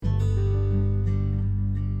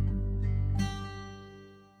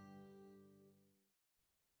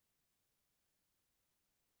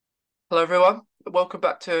Hello everyone. Welcome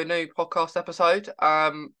back to a new podcast episode.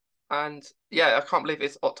 And yeah, I can't believe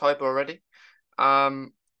it's October already.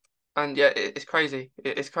 Um, and yeah, it's crazy.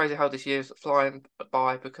 It's crazy how this year's flying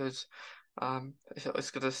by because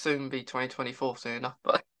it's gonna soon be 2024 soon enough.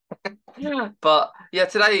 But but yeah,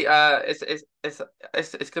 today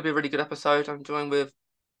it's gonna be a really good episode. I'm joined with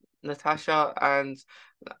Natasha and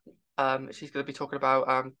she's gonna be talking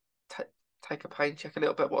about t take a pain check a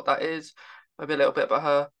little bit what that is, maybe a little bit about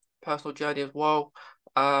her personal journey as well.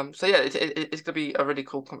 So yeah, it's going to be a really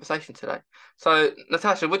cool conversation today. So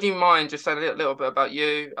Natasha, would you mind just saying a little bit about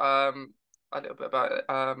you, a little bit about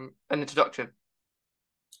an introduction?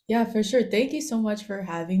 Yeah, for sure. Thank you so much for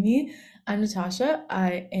having me. I'm Natasha.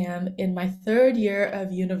 I am in my third year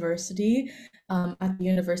of university at the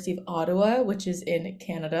University of Ottawa, which is in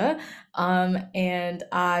Canada. And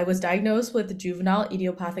I was diagnosed with juvenile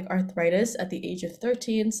idiopathic arthritis at the age of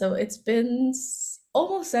 13. So it's been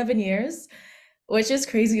almost 7 years, which is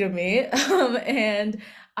crazy to me. And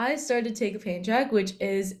I started Take a Pain Check, which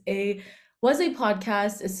was a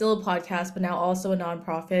podcast, is still a podcast, but now also a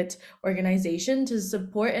nonprofit organization to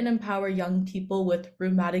support and empower young people with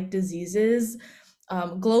rheumatic diseases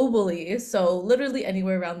globally. So literally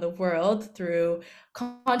anywhere around the world through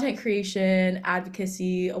content creation,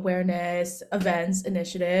 advocacy, awareness, events,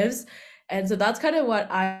 initiatives. And so that's kind of what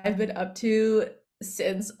I've been up to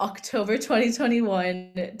since October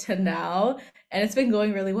 2021 to now, and it's been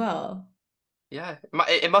going really well. Yeah,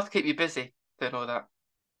 it must keep you busy doing all that.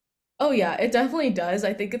 Oh yeah, it definitely does.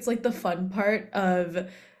 I think it's like the fun part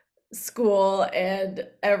of school and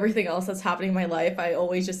everything else that's happening in my life. I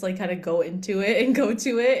always just like kind of go into it and go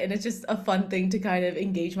to it, and it's just a fun thing to kind of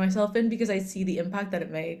engage myself in because I see the impact that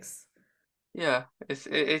it makes. Yeah,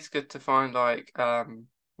 it's good to find like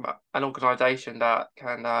an organization that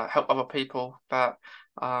can help other people that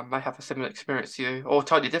may have a similar experience to you or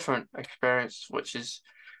totally different experience, which is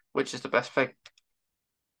the best thing.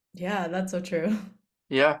 Yeah, that's so true.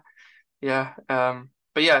 Yeah. Yeah.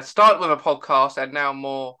 But yeah, start with a podcast and now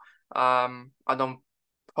more a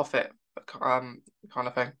non-profit kind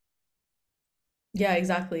of thing. Yeah,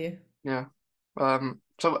 exactly. Yeah.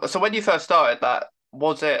 So when you first started that,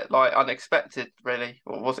 was it like unexpected really,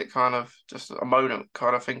 or was it kind of just a moment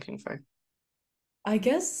kind of thinking thing? I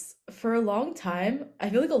guess for a long time, I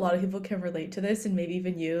feel like a lot of people can relate to this, and maybe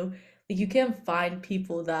even you. Like, you can't find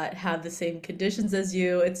people that have the same conditions as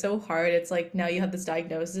you. It's so hard. It's like now you have this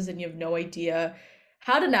diagnosis and you have no idea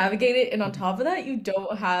how to navigate it. And on top of that, you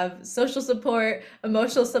don't have social support,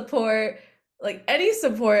 emotional support, like any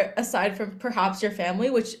support aside from perhaps your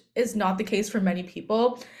family, which is not the case for many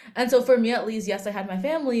people. And so for me at least, yes, I had my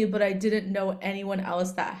family, but I didn't know anyone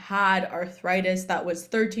else that had arthritis that was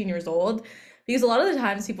 13 years old. Because a lot of the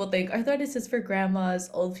times people think arthritis is for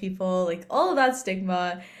grandmas, old people, like all of that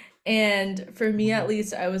stigma. And for me, at Mhm.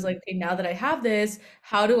 least, I was like, okay, now that I have this,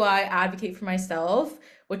 how do I advocate for myself?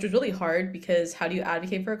 Which was really hard because how do you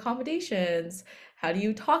advocate for accommodations? How do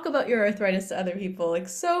you talk about your arthritis to other people? Like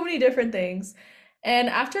so many different things. And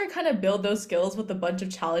after I kind of build those skills with a bunch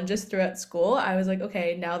of challenges throughout school, I was like,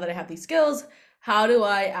 okay, now that I have these skills, how do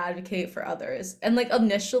I advocate for others? And like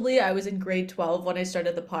initially, I was in grade 12 when I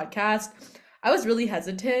started the podcast. I was really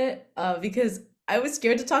hesitant because I was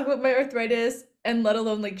scared to talk about my arthritis and let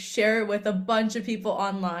alone like share it with a bunch of people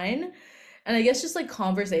online. And I guess just like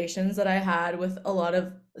conversations that I had with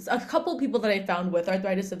a couple people that I found with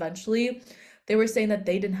arthritis eventually, they were saying that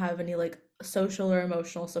they didn't have any like social or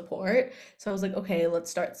emotional support. So I was like, okay, let's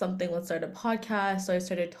start something. Let's start a podcast. So I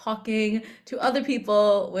started talking to other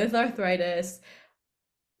people with arthritis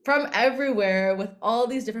from everywhere with all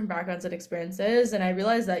these different backgrounds and experiences. And I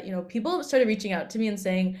realized that, people started reaching out to me and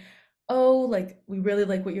saying, oh, like, we really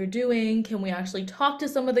like what you're doing. Can we actually talk to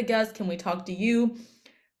some of the guests? Can we talk to you?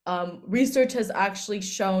 Research has actually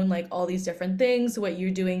shown like all these different things. What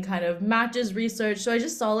you're doing kind of matches research. So I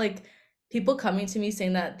just saw like people coming to me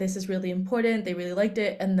saying that this is really important. They really liked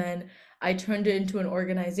it. And then I turned it into an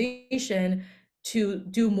organization to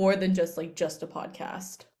do more than just a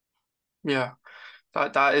podcast. Yeah.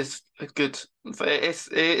 That is a good.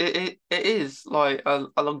 It is like a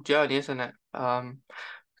long journey, isn't it?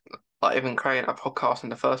 Like even creating a podcast in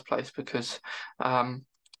the first place because um,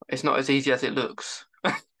 it's not as easy as it looks.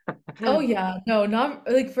 Oh yeah, no, not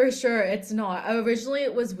like for sure. It's not. Originally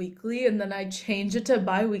it was weekly and then I changed it to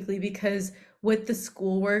bi-weekly because with the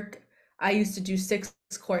schoolwork, I used to do 6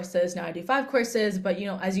 courses. Now I do 5 courses, but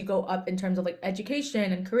as you go up in terms of like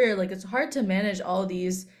education and career, like it's hard to manage all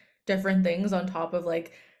these different things on top of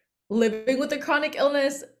like living with a chronic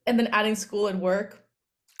illness and then adding school and work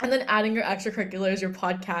and then adding your extracurriculars, your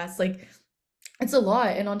podcasts. Like it's a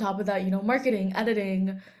lot. And on top of that, marketing,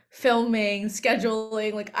 editing, filming,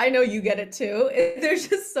 scheduling. Like I know you get it too. There's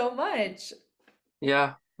just so much.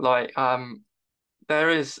 Yeah, like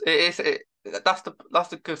there is it is it that's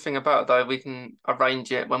the good thing about it though. We can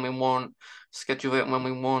arrange it when we want, schedule it when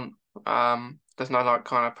we want. There's no like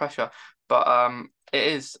kind of pressure. But it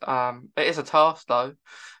is a task though,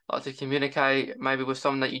 like to communicate maybe with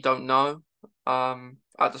someone that you don't know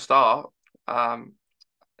at the start. And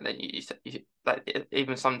then like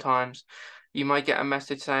even sometimes you might get a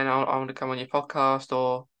message saying I want to come on your podcast,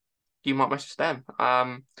 or you might message them.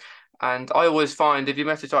 And I always find if you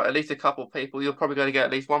message like at least a couple of people, you're probably going to get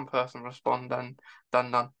at least one person respond and than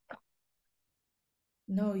none.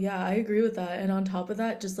 No, yeah, I agree with that. And on top of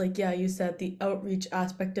that, just like, yeah, you said the outreach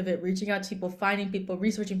aspect of it, reaching out to people, finding people,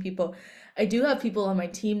 researching people. I do have people on my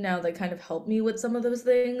team now that kind of help me with some of those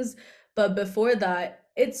things. But before that,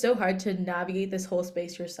 it's so hard to navigate this whole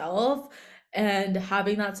space yourself. And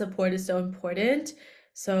having that support is so important.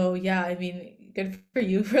 So, yeah, I mean, good for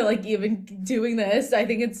you for like even doing this. I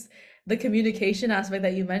think it's the communication aspect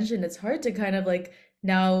that you mentioned. It's hard to kind of like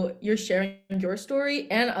now you're sharing your story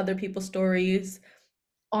and other people's stories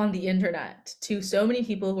on the internet to so many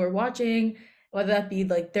people who are watching, whether that be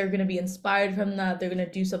like they're going to be inspired from that, they're going to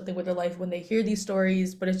do something with their life when they hear these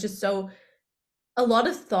stories. But it's just so a lot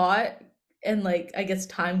of thought and like I guess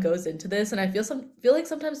time goes into this. And I feel like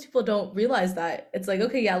sometimes people don't realize that. It's like,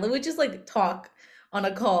 okay, yeah, let me just like talk on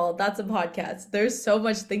a call. That's a podcast. There's so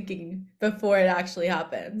much thinking before it actually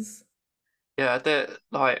happens. Yeah,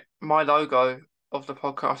 like my logo of the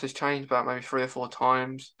podcast has changed about maybe three or four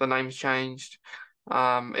times. The name's changed.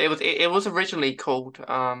 It was originally called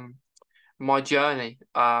My Journey.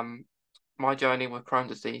 My Journey with Crohn's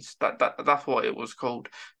disease. That's what it was called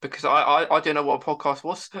because I didn't know what a podcast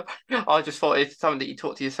was. I just thought it's something that you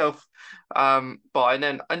talk to yourself. But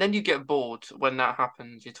and then you get bored when that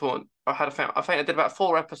happens. You talk. I think I did about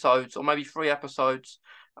four episodes or maybe three episodes.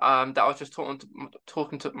 That I was just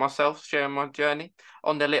talking to myself, sharing my journey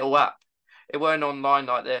on their little app. It weren't online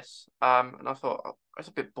like this. And I thought oh, it's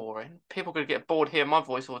a bit boring. People are gonna get bored hearing my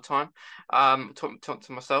voice all the time. Talking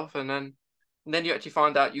to myself, and then you actually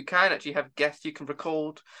find out you can actually have guests you can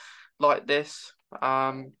record like this.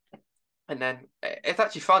 And then it's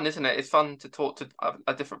actually fun, isn't it? It's fun to talk to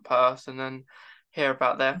a different person and hear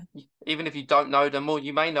about them, even if you don't know them or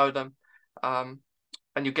you may know them, um,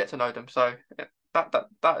 and you get to know them. So yeah,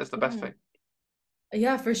 that is the best Yeah. thing.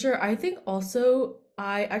 Yeah, for sure. I think also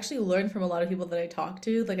I actually learned from a lot of people that I talk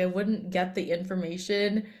to. Like I wouldn't get the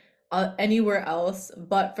information anywhere else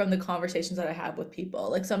but from the conversations that I have with people.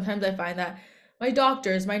 Like sometimes I find that my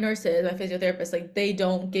doctors, my nurses, my physiotherapists, like they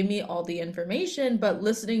don't give me all the information, but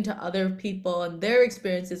listening to other people and their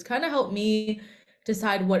experiences kind of help me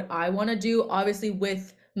decide what I want to do, obviously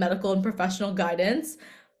with medical and professional guidance,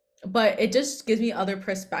 but it just gives me other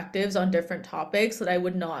perspectives on different topics that I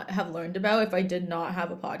would not have learned about if I did not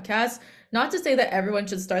have a podcast. Not to say that everyone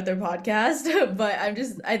should start their podcast, but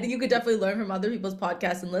I think you could definitely learn from other people's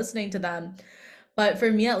podcasts and listening to them. But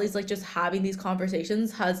for me, at least, like just having these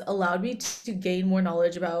conversations has allowed me to gain more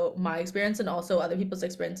knowledge about my experience and also other people's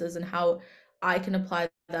experiences and how I can apply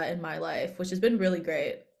that in my life, which has been really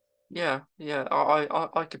great. Yeah.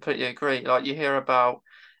 I completely agree. Like you hear about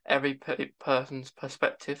every person's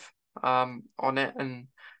perspective on it, and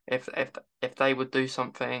if they would do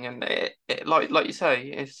something, and like you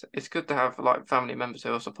say, it's good to have like family members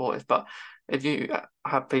who are supportive. But if you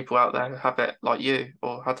have people out there who have it like you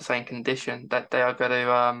or have the same condition, that they are going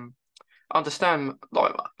to understand,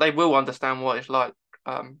 like they will understand what it's like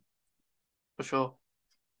for sure.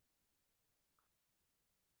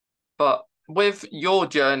 But with your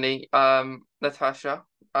journey, Natasha,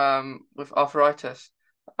 with arthritis,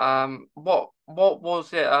 what was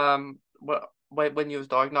it, when you was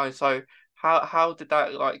diagnosed? So how did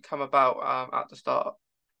that like come about at the start?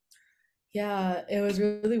 Yeah, it was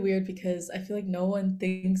really weird because I feel like no one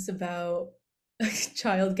thinks about a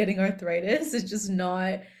child getting arthritis. It's just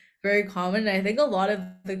not very common. And I think a lot of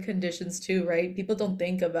the conditions too, right? People don't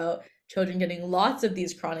think about children getting lots of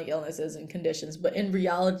these chronic illnesses and conditions, but in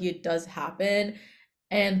reality, it does happen.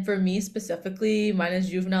 And for me specifically, mine is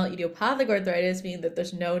juvenile idiopathic arthritis, meaning that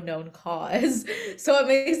there's no known cause. So it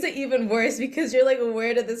makes it even worse because you're like,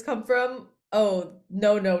 where did this come from? Oh,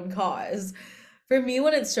 no known cause. For me,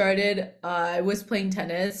 when it started, I was playing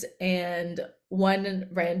tennis, and one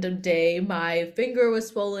random day, my finger was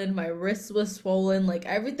swollen, my wrist was swollen, like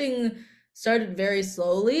everything started very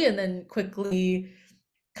slowly and then quickly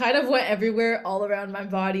kind of went everywhere all around my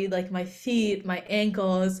body, like my feet, my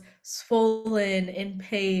ankles, swollen, in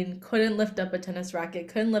pain, couldn't lift up a tennis racket,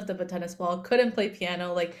 couldn't lift up a tennis ball, couldn't play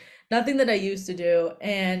piano, like nothing that I used to do.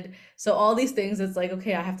 And so all these things, it's like,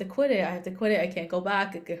 okay, I have to quit it. I have to quit it. I can't go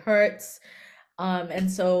back. It hurts. And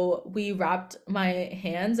so we wrapped my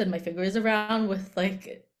hands and my fingers around with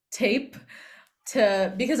like tape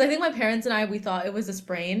to, because I think my parents and I, we thought it was a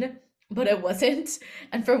sprain, but it wasn't.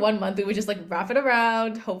 And for 1 month we would just like wrap it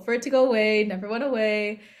around, hope for it to go away, never went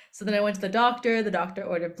away. So then I went to the doctor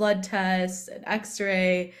ordered blood tests, an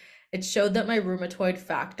x-ray. It showed that my rheumatoid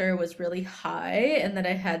factor was really high and that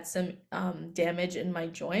I had some damage in my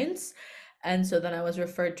joints. And so then I was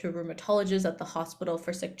referred to a rheumatologist at the hospital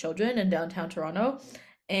for sick children in downtown Toronto.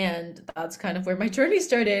 And that's kind of where my journey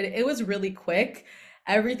started. It was really quick.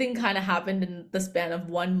 Everything kind of happened in the span of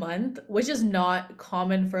 1 month, which is not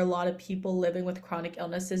common for a lot of people living with chronic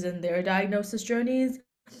illnesses in their diagnosis journeys.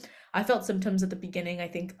 I felt symptoms at the beginning, I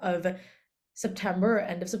think, of September,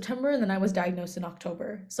 end of September, and then I was diagnosed in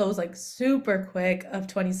October. So it was like super quick of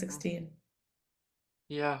 2016.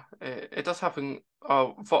 Yeah, it does happen.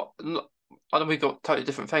 I know we got totally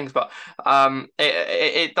different things, but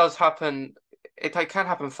it does happen. It can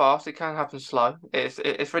happen fast. It can happen slow.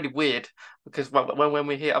 It's really weird because when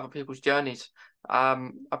we hear other people's journeys,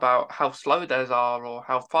 about how slow theirs are or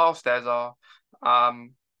how fast theirs are,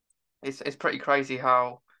 um, it's pretty crazy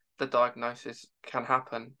how the diagnosis can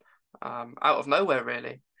happen, out of nowhere,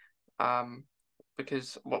 really. Um,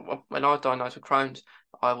 because when I was diagnosed with Crohn's,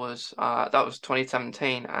 I was that was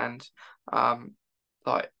 2017, and um,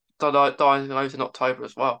 like diagnosed in October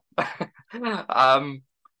as well. Um,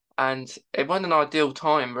 and it wasn't an ideal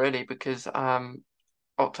time really because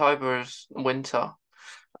October is winter,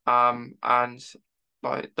 and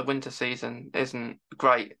like the winter season isn't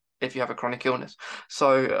great if you have a chronic illness.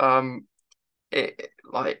 So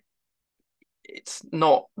like it's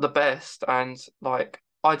not the best, and like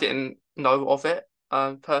I didn't know of it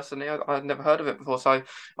personally. I'd never heard of it before, so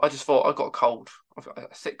I just thought I got a cold, I've got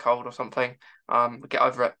a sick cold or something. Get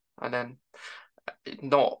over it, and then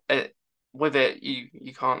not it with it.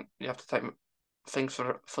 You can't. You have to take things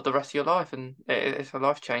for the rest of your life, and it's a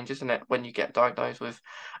life change, isn't it? When you get diagnosed with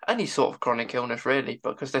any sort of chronic illness, really,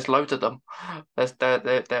 because there's loads of them.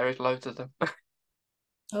 There is loads of them.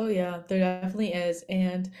 Oh yeah, there definitely is.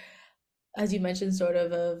 And as you mentioned, sort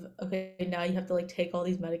of okay, now you have to like take all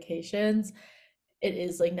these medications. It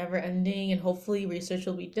is like never ending, and hopefully research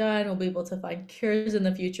will be done. We'll be able to find cures in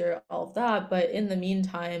the future, all of that. But in the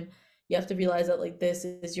meantime, you have to realize that like this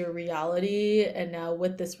is your reality. And now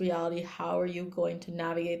with this reality, how are you going to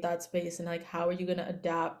navigate that space? And like how are you going to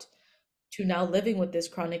adapt to now living with this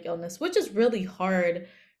chronic illness, which is really hard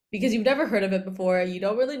because you've never heard of it before. You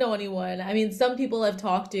don't really know anyone. I mean, some people I've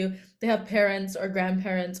talked to, they have parents or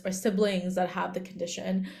grandparents or siblings that have the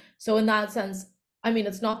condition. So, in that sense, I mean,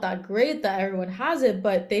 it's not that great that everyone has it,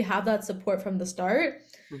 but they have that support from the start.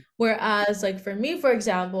 Whereas, like for me, for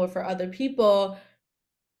example, or for other people,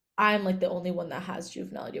 I'm like the only one that has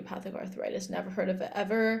juvenile idiopathic arthritis, never heard of it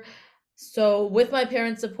ever. So, with my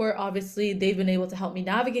parents' support, obviously, they've been able to help me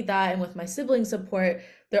navigate that. And with my siblings' support,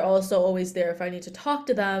 they're also always there if I need to talk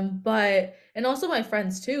to them. But, and also my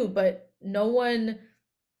friends too, but no one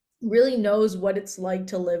really knows what it's like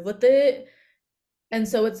to live with it. And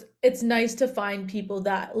so it's nice to find people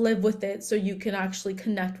that live with it so you can actually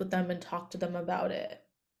connect with them and talk to them about it.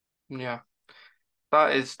 Yeah.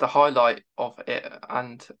 That is the highlight of it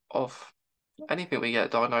and of anything we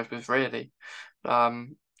get diagnosed with, really.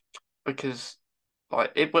 Um, because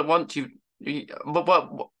like it, but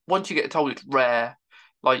but once you get told it's rare,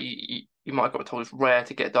 like you might have got told it's rare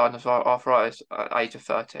to get diagnosed with arthritis at the age of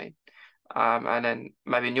 13. And then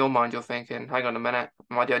maybe in your mind you're thinking, hang on a minute,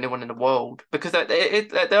 am I the only one in the world? Because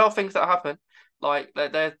there are things that happen. Like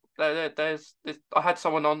I had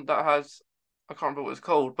someone on that has, I can't remember what it's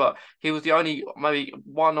called, but he was the only maybe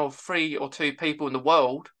one of three or two people in the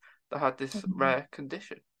world that had this Mhm. rare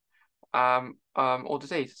condition, or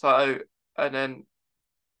disease. So and then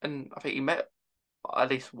and I think he met at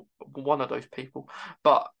least one of those people.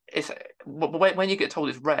 But it's when you get told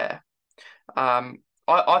it's rare.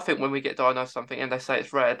 I think when we get diagnosed with something and they say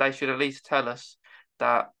it's rare, they should at least tell us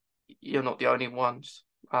that you're not the only ones.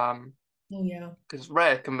 Oh, yeah. Because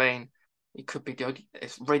rare can mean it could be the only,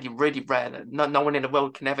 it's really, really rare. No one in the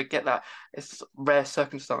world can ever get that. It's a rare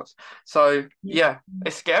circumstance. So Yeah. yeah,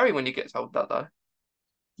 it's scary when you get told that though.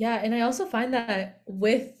 Yeah, and I also find that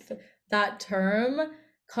with that term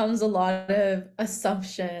comes a lot of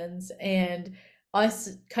assumptions and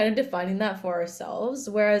us kind of defining that for ourselves.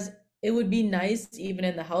 Whereas it would be nice, even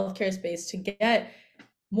in the healthcare space, to get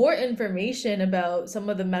more information about some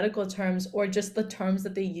of the medical terms or just the terms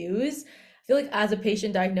that they use. I feel like as a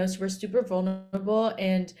patient diagnosed, we're super vulnerable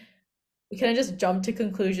and we kind of just jump to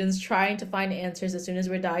conclusions, trying to find answers as soon as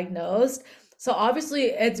we're diagnosed. So obviously,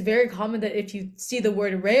 it's very common that if you see the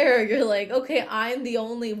word rare, you're like, okay, I'm the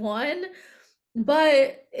only one.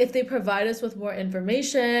 But if they provide us with more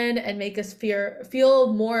information and make us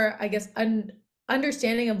feel more, I guess,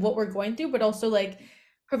 understanding of what we're going through, but also like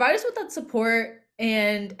provide us with that support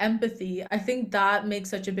and empathy, I think that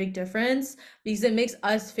makes such a big difference because it makes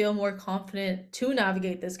us feel more confident to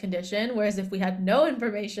navigate this condition. Whereas if we had no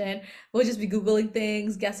information, we'll just be Googling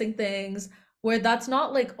things, guessing things, where that's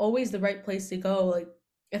not like always the right place to go. Like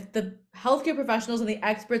if the healthcare professionals and the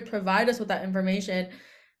experts provide us with that information,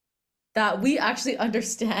 that we actually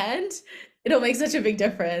understand, it'll make such a big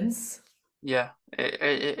difference. Yeah,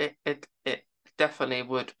 it definitely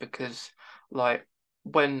would because like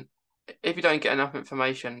when if you don't get enough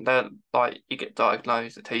information, then like you get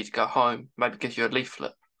diagnosed, they tell you to go home, maybe gives you a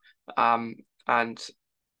leaflet. Um and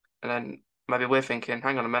then maybe we're thinking,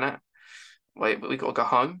 hang on a minute, wait, we gotta go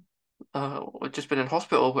home. We've just been in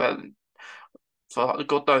hospital where for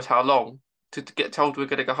God knows how long to get told we're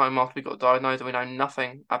gonna go home after we got diagnosed and we know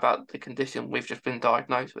nothing about the condition we've just been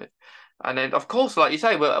diagnosed with. And then of course, like you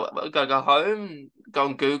say, we're gonna go home, go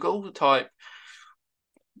on Google, type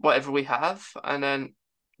whatever we have, and then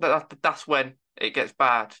that's when it gets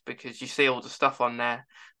bad because you see all the stuff on there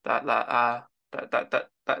that that uh that that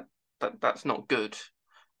that that, that's not good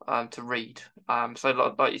to read.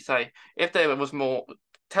 So like you say, if there was more,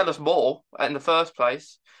 tell us more in the first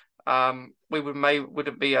place, we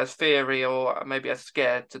wouldn't be as feary or maybe as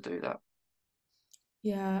scared to do that.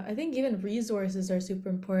 Yeah, I think even resources are super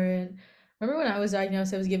important. Remember when I was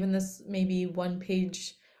diagnosed, I was given this maybe one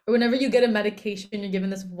page, or whenever you get a medication, you're given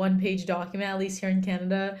this one page document, at least here in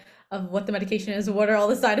Canada, of what the medication is, what are all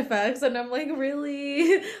the side effects. And I'm like,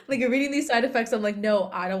 really? Like, you're reading these side effects. I'm like, no,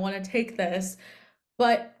 I don't want to take this.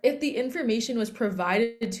 But if the information was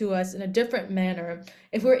provided to us in a different manner,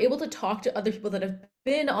 if we're able to talk to other people that have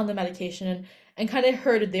been on the medication and kind of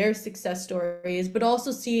heard their success stories, but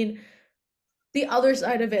also seen the other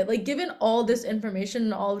side of it, like given all this information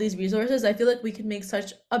and all these resources, I feel like we can make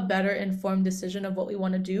such a better informed decision of what we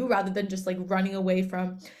want to do rather than just like running away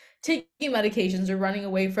from taking medications or running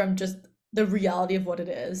away from just the reality of what it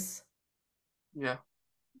is. Yeah,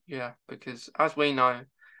 yeah, because as we know,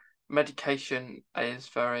 medication is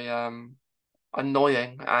very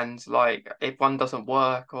annoying and like if one doesn't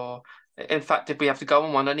work or in fact if we have to go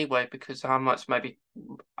on one anyway because how much maybe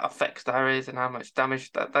effects there is and how much damage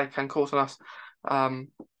that they can cause on us. Um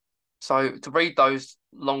so to read those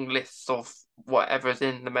long lists of whatever's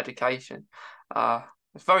in the medication, uh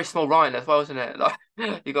it's very small writing as well, isn't it? Like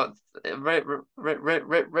you got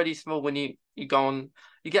really small when you go on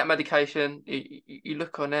you get medication, you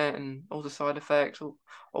look on it and all the side effects or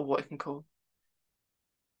what it can cause.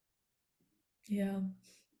 Yeah.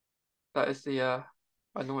 That is the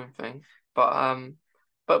annoying thing. But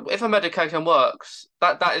if a medication works,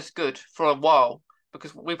 that is good for a while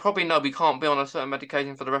because we probably know we can't be on a certain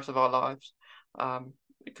medication for the rest of our lives,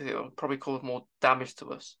 because it will probably cause more damage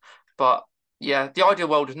to us. But yeah, the ideal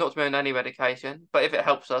world is not to be on any medication, but if it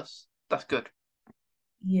helps us, that's good.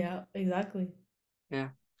 Yeah, exactly. Yeah,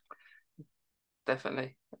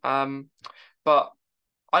 definitely. But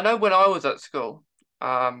I know when I was at school,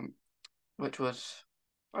 which was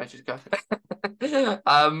ages ago,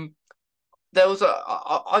 there was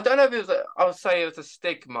I don't know if it was I would say it was a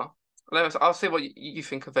stigma. I'll see what you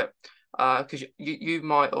think of it. Because you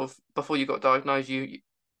might have before you got diagnosed,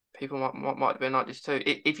 people might have been like this too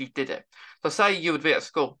if you did it. So say you would be at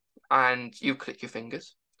school and you click your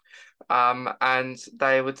fingers, and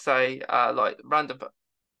they would say like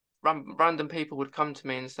random people would come to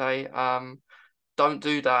me and say don't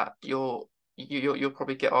do that. You'll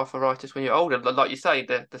probably get arthritis when you're older. Like you say,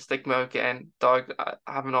 the stigma of getting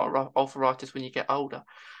having arthritis when you get older.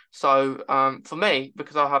 So for me,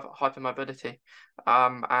 because I have hypermobility,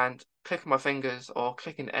 and clicking my fingers or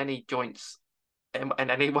clicking any joints in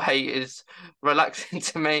any way is relaxing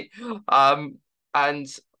to me. And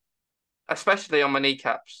especially on my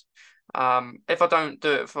kneecaps. If I don't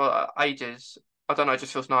do it for ages, I don't know, it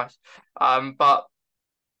just feels nice. But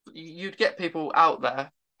you'd get people out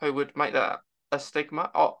there who would make that a stigma.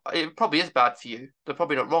 Oh, it probably is bad for you. They're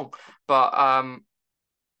probably not wrong, but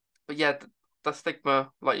yeah, the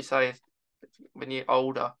stigma, like you say, is when you're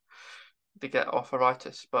older, they get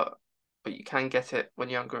arthritis, but you can get it when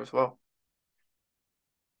you're younger as well.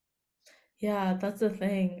 Yeah, that's the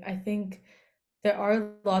thing. I think there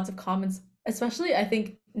are lots of comments Especially, I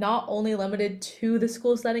think not only limited to the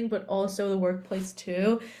school setting, but also the workplace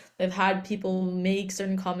too. I've had people make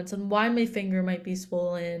certain comments on why my finger might be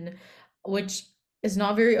swollen, which is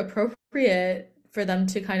not very appropriate for them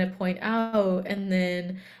to kind of point out. And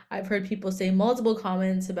then I've heard people say multiple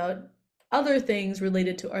comments about other things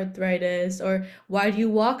related to arthritis, or why do you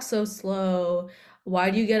walk so slow? Why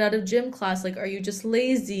do you get out of gym class? Like, are you just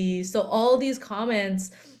lazy? So all these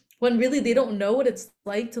comments, when really they don't know what it's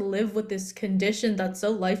like to live with this condition that's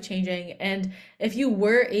so life-changing. And if you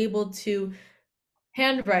were able to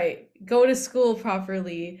handwrite, go to school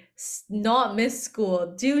properly, not miss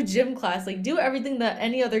school, do gym class, like do everything that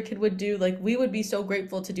any other kid would do, like we would be so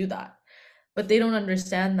grateful to do that. But they don't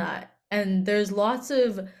understand that. And there's lots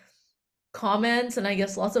of comments and I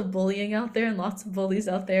guess lots of bullying out there and lots of bullies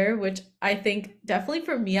out there, which I think definitely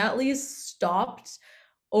for me at least stopped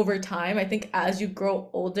over time. I think as you grow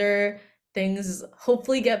older, things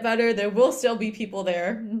hopefully get better. There will still be people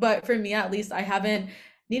there, but for me at least, I haven't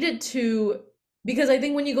needed to, because I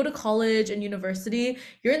think when you go to college and university,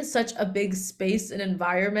 you're in such a big space and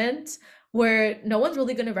environment where no one's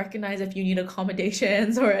really going to recognize if you need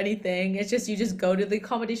accommodations or anything. It's just you just go to the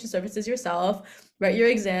accommodation services yourself, write your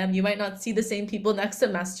exam. You might not see the same people next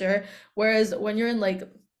semester. Whereas when you're in like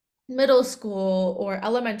middle school or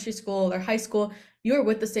elementary school or high school, you're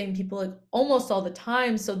with the same people like almost all the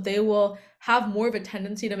time. So they will have more of a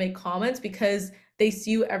tendency to make comments because they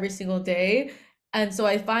see you every single day. And so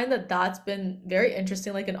I find that that's been very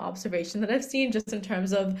interesting, like an observation that I've seen just in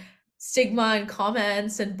terms of stigma and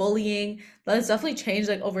comments and bullying. That has definitely changed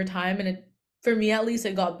like over time. And it, for me at least,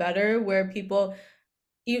 it got better where people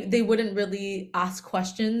they wouldn't really ask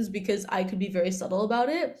questions because I could be very subtle about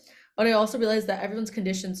it. But I also realized that everyone's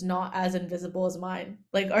condition's not as invisible as mine.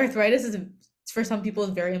 Like arthritis is for some people is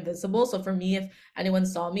very invisible. So for me, if anyone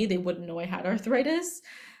saw me, they wouldn't know I had arthritis.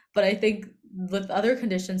 But I think with other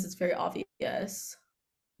conditions, it's very obvious.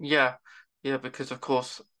 Yeah, yeah, because of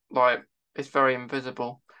course, like it's very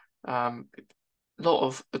invisible. A lot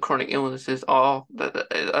of the chronic illnesses are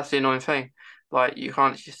that's the annoying thing. Like you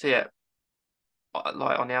can't actually see it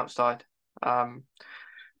like on the outside. Um,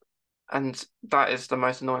 and that is the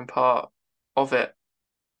most annoying part of it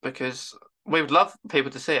because we would love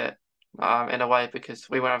people to see it, in a way because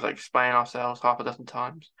we won't have to explain ourselves half a dozen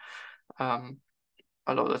times. Um,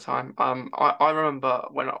 a lot of the time. I remember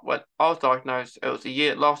when I was diagnosed, it was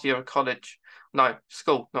last year of college, no,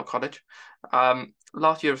 school, not college.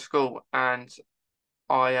 Last year of school, and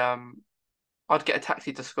I I'd get a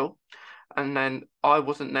taxi to school, and then I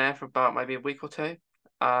wasn't there for about maybe a week or two,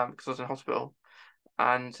 because I was in hospital,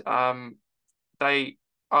 and they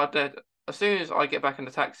I did as soon as I get back in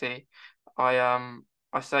the taxi, I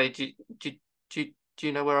say, do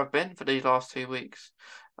you know where I've been for these last 2 weeks?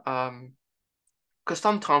 Um, because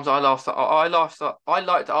sometimes I like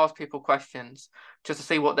to ask people questions just to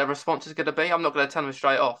see what their response is going to be. I'm not going to tell them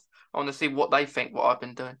straight off. I want to see what they think what I've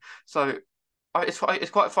been doing. So it's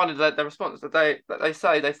quite funny that their response that they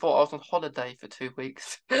say they thought I was on holiday for 2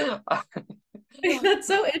 weeks. That's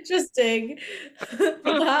so interesting.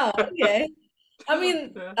 Wow, okay. I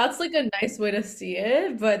mean, Yeah, that's like a nice way to see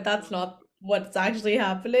it, but that's not what's actually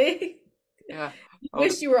happening. yeah. You I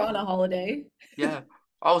was wish you were on a holiday. yeah.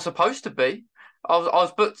 I was supposed to be. I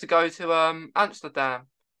was booked to go to Amsterdam.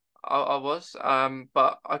 I was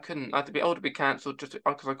but I couldn't. I had to be able to be cancelled just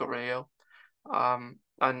because I got really ill.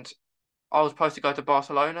 And I was supposed to go to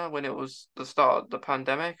Barcelona when it was the start of the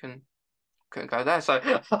pandemic and couldn't go there. So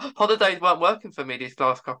holidays weren't working for me these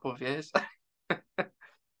last couple of years.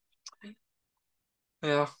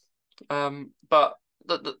 Yeah. But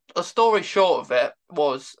the story short of it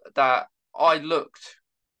was that I looked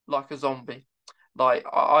like a zombie. Like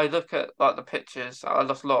I look at like the pictures, I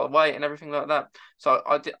lost a lot of weight and everything like that. So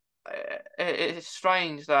I did. It's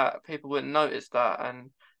strange that people wouldn't notice that,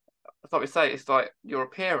 and like we say, it's like your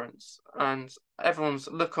appearance, and everyone's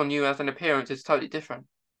look on you as an appearance is totally different.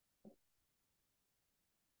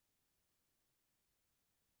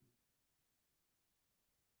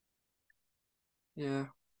 Yeah,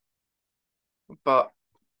 but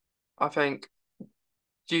I think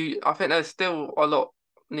I think there's still a lot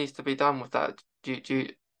needs to be done with that. Do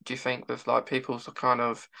you think with like people's kind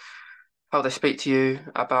of how they speak to you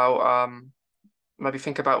about maybe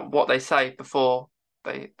think about what they say before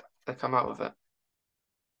they they come out with it?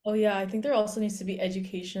 Oh yeah, I think there also needs to be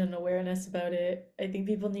education and awareness about it. I think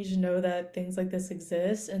people need to know that things like this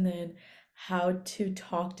exist and then how to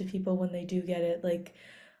talk to people when they do get it. Like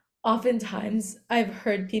oftentimes I've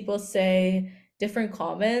heard people say different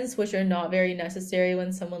comments which are not very necessary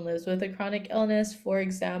when someone lives with a chronic illness. For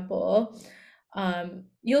example,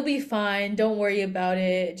 You'll be fine, don't worry about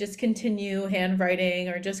it, just continue handwriting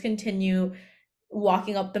or just continue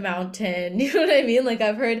walking up the mountain. You know what I mean? Like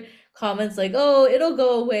I've heard comments like, "Oh, it'll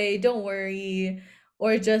go away, don't worry,"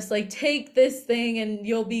 or just like take this thing and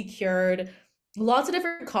you'll be cured. Lots of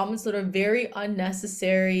different comments that are very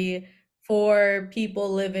unnecessary for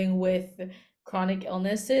people living with chronic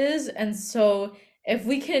illnesses. And so if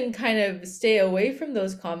we can kind of stay away from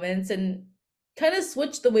those comments and kind of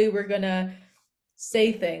switch the way we're gonna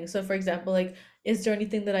say things. So for example, like, is there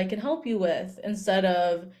anything that I can help you with? Instead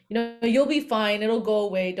of, you'll be fine, it'll go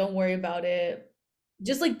away, don't worry about it.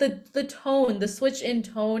 Just like the tone, the switch in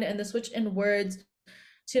tone and the switch in words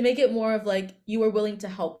to make it more of like you are willing to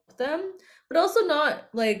help them, but also not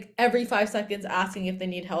like every 5 seconds asking if they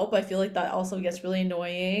need help. I feel like that also gets really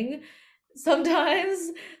annoying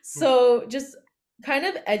sometimes. So just kind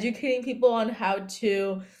of educating people on how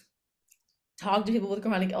to talk to people with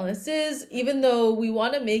chronic illnesses, even though we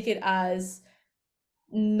want to make it as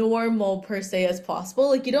normal per se as possible.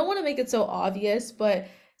 Like you don't want to make it so obvious, but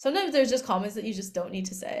sometimes there's just comments that you just don't need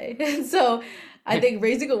to say. And so I think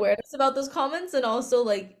raising awareness about those comments and also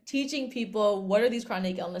like teaching people what are these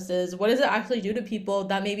chronic illnesses, what does it actually do to people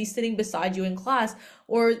that may be sitting beside you in class,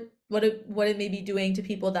 or what it may be doing to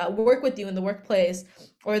people that work with you in the workplace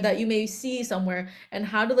or that you may see somewhere, and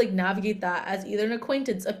how to like navigate that as either an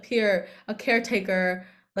acquaintance, a peer, a caretaker,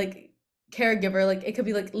 like caregiver, like it could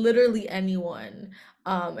be like literally anyone,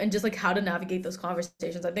 and just like how to navigate those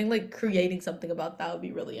conversations. I think like creating something about that would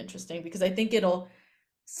be really interesting because I think it'll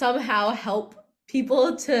somehow help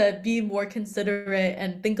people to be more considerate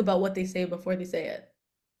and think about what they say before they say it.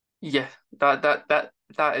 Yeah,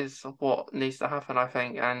 that is what needs to happen, I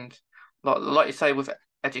think. And like you say, with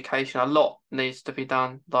education, a lot needs to be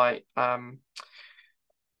done. Like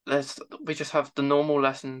there's we just have the normal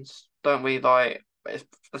lessons, don't we? Like it's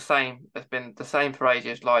the same. It's been the same for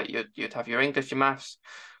ages. Like you'd have your English, your maths,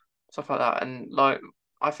 stuff like that. And like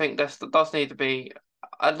I think there does need to be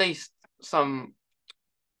at least some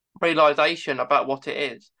realization about what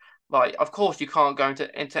it is. Like, of course, you can't go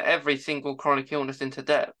into every single chronic illness into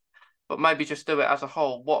depth, but maybe just do it as a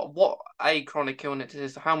whole. What a chronic illness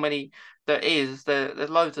is, how many there is. There's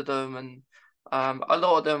loads of them, and a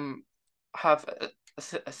lot of them have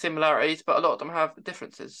similarities, but a lot of them have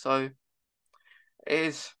differences. So it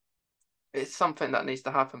is it's something that needs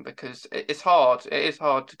to happen because it's hard. It is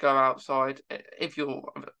hard to go outside if you're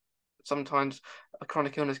sometimes a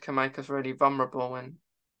chronic illness can make us really vulnerable and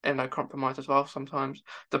compromised as well sometimes,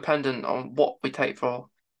 dependent on what we take for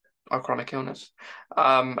our chronic illness.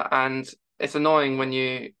 And it's annoying when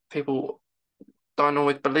you people don't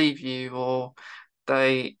always believe you or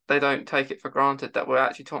they don't take it for granted that we're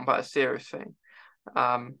actually talking about a serious thing.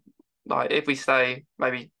 Um, like if we say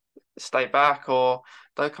maybe stay back or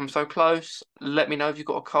don't come so close, let me know if you've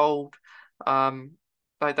got a cold. Um,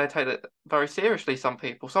 they take it very seriously. Some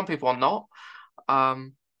people are not.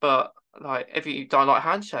 But like if you don't like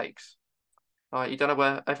handshakes, like you don't know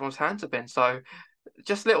where everyone's hands have been. So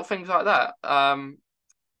just little things like that.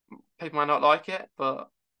 People might not like it, but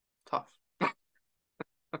tough.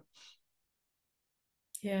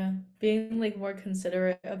 Yeah, being like more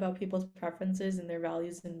considerate about people's preferences and their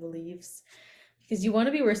values and beliefs because you want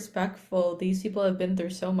to be respectful. These people have been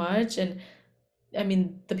through so much, and I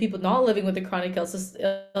mean, the people not living with the chronic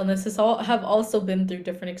illnesses all have also been through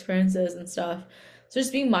different experiences and stuff. So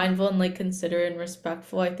just being mindful and like considerate and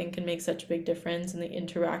respectful, I think, can make such a big difference in the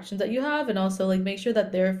interactions that you have, and also like make sure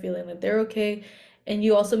that they're feeling that they're okay, and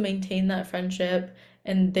you also maintain that friendship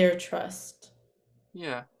and their trust.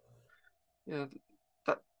 Yeah, yeah.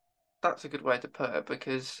 That that's a good way to put it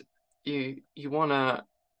because you wanna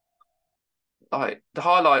like the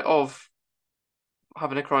highlight of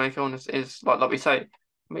having a chronic illness is like we say,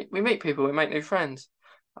 we meet people, we make new friends.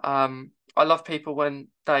 I love people when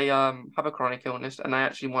they have a chronic illness and they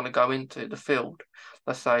actually want to go into the field.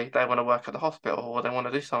 Let's say they want to work at the hospital or they want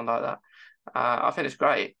to do something like that. I think it's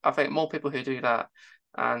great. I think more people who do that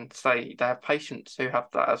and say they have patients who have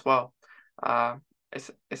that as well. Uh,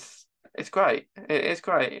 it's great. It's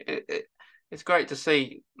great. It's great to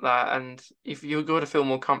see that, and if you're going to feel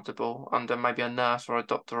more comfortable under maybe a nurse or a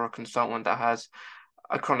doctor or a consultant that has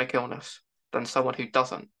a chronic illness than someone who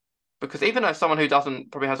doesn't. Because even though someone who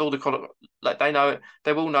doesn't probably has all the like they know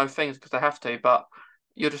they will know things because they have to, but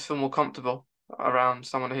you'll just feel more comfortable around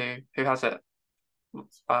someone who has it,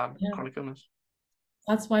 Yeah, chronic illness.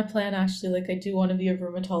 that's my plan actually. Like I do want to be a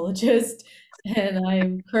rheumatologist, and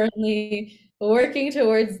I'm currently working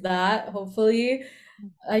towards that. Hopefully,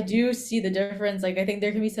 I do see the difference. Like, I think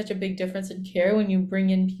there can be such a big difference in care when you bring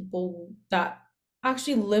in people that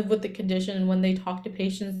actually live with the condition. And when they talk to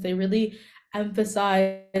patients, they really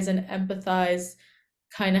emphasize and empathize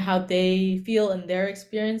kind of how they feel in their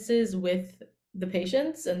experiences with the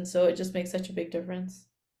patients. And so it just makes such a big difference.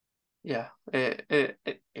 Yeah,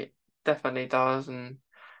 it definitely does, and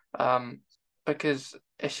um, because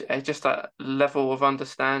it's just that level of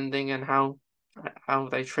understanding and how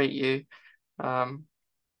they treat you. Um,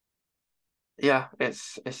 yeah,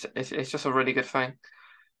 it's just a really good thing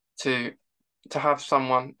to to have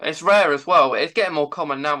someone. It's rare as well. It's getting more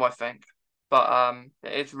common now, I think, but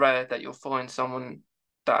it's rare that you'll find someone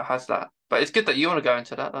that has that. But it's good that you want to go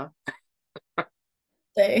into that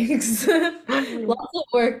Thanks. though. Lots of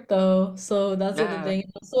work though. So that's the other Yeah.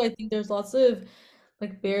 thing. Also, I think there's lots of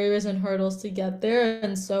like barriers and hurdles to get there.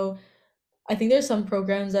 And so I think there's some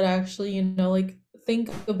programs that actually, like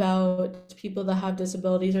think about people that have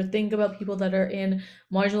disabilities or think about people that are in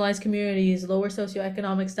marginalized communities, lower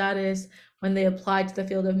socioeconomic status when they apply to the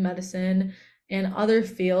field of medicine and other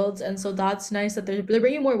fields. And so that's nice that they're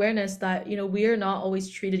bringing more awareness that, we are not always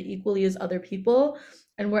treated equally as other people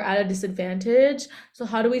and we're at a disadvantage. So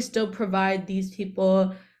how do we still provide these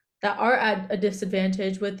people that are at a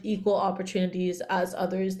disadvantage with equal opportunities as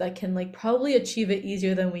others that can like probably achieve it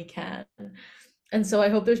easier than we can? And so I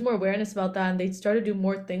hope there's more awareness about that and they start to do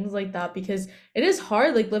more things like that because it is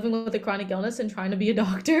hard like living with a chronic illness and trying to be a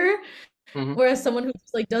doctor. Hmm. Whereas someone who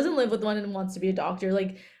just like doesn't live with one and wants to be a doctor,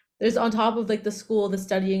 like there's on top of like the school, the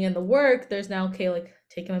studying and the work, there's now okay, like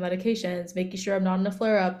taking my medications, making sure I'm not in a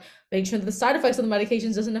flare up, making sure that the side effects of the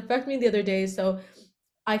medications doesn't affect me the other day so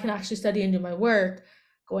I can actually study and do my work,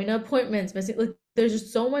 going to appointments, missing like there's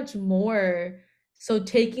just so much more. So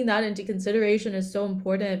taking that into consideration is so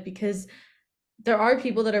important because there are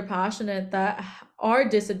people that are passionate that are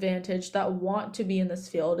disadvantaged that want to be in this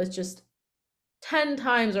field. It's just 10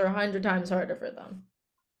 times or 100 times harder for them.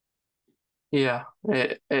 Yeah,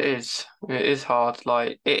 it is hard.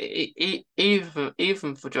 Like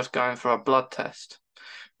even for just going for a blood test,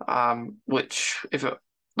 which if it,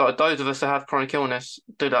 like those of us that have chronic illness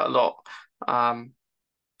do that a lot. Um,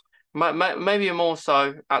 maybe more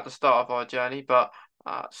so at the start of our journey, but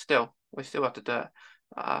still we still have to do it.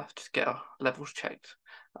 Just get our levels checked.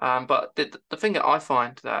 But the thing that I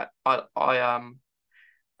find that I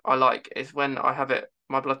like is when I have it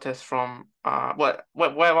my blood test from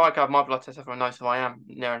where I have my blood test, everyone knows who I am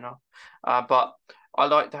near enough. But I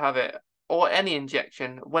like to have it or any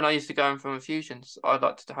injection when I used to go in for infusions. I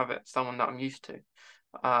like to have it someone that I'm used to.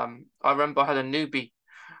 I remember I had a newbie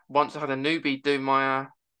once. I had a newbie do my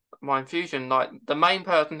infusion. Like the main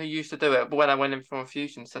person who used to do it when I went in for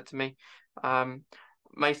infusion said to me, um,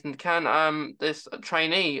 Mason, can this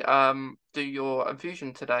trainee do your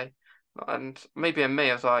infusion today? And me being me,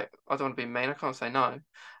 I was like, I don't want to be mean. I can't say no.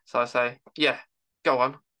 So I say, yeah, go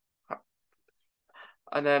on.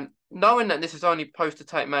 And then knowing that this is only supposed to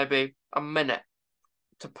take maybe a minute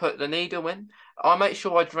to put the needle in, I make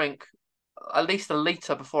sure I drink at least a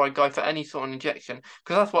liter before I go for any sort of injection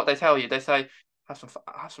because that's what they tell you. They say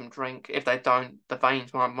have some drink. If they don't, the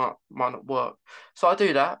veins might not work. So I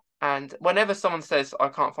do that, and whenever someone says I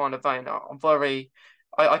can't find a vein,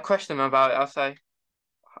 I question them about it. I say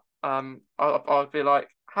I'd be like,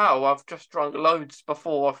 how? I've just drunk loads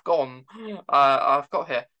before I've gone. I've got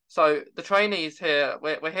here. So the trainees here,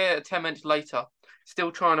 we're here 10 minutes later,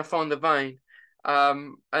 still trying to find the vein.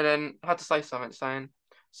 And then I had to say something saying,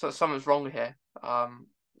 so something's wrong here.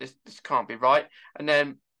 This can't be right. And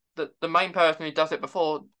then the main person who does it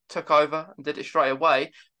before took over and did it straight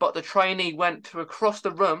away. But the trainee went to across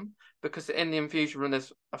the room because in the infusion room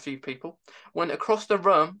there's a few people. Went across the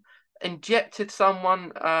room injected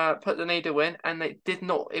someone, put the needle in, and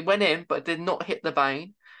it went in, but it did not hit the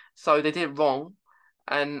vein. So they did it wrong.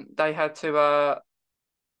 And they had to,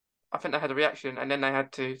 I think they had a reaction, and then they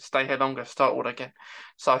had to stay here longer, start all again.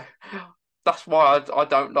 So that's why I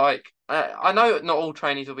don't like, I know not all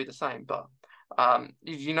trainees will be the same, but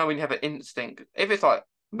you know when you have an instinct, if it's like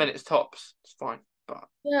minutes tops, it's fine. But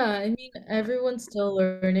Yeah, I mean, everyone's still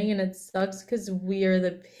learning, and it sucks because we are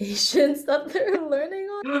the patients that they're learning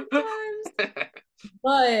on sometimes.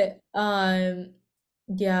 But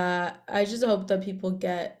yeah, I just hope that people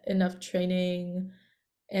get enough training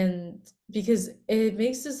and because it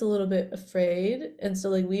makes us a little bit afraid, and so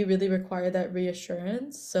like we really require that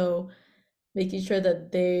reassurance. So making sure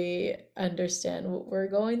that they understand what we're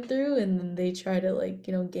going through and then they try to like,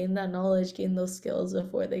 gain that knowledge, gain those skills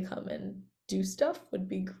before they come and do stuff would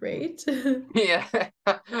be great. yeah,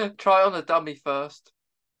 try on the dummy first.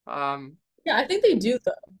 Um, Yeah, I think they do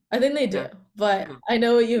though. I think they do. yeah, But yeah, I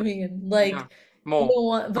know what you mean. yeah, Like you more. don't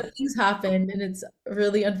want, but things happen and it's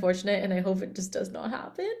really unfortunate and I hope it just does not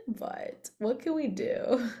happen. But what can we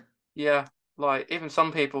do? Yeah, like even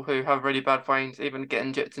some people who have really bad veins even get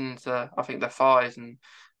injected into I think their thighs and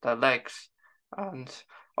their legs, and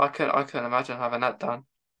I couldn't imagine having that done.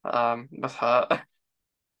 Must hurt.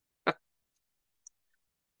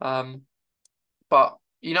 Um, but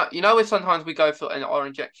sometimes we go for our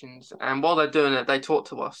injections, and while they're doing it, they talk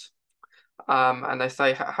to us. And they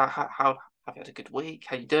say, how have you had a good week?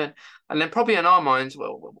 How you doing? And then probably in our minds,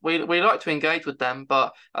 well, we like to engage with them,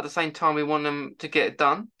 but at the same time, we want them to get it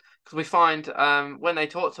done because we find when they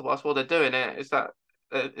talk to us while they're doing it, is that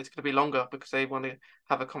it's going to be longer because they want to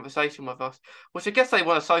have a conversation with us, which I guess they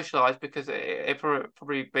want to socialize because it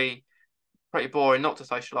probably be pretty boring not to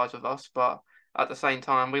socialize with us, but at the same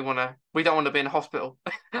time, we don't want to be in a hospital.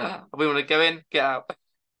 We want to go in, get out.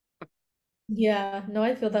 Yeah, no,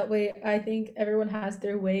 I feel that way. I think everyone has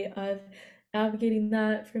their way of navigating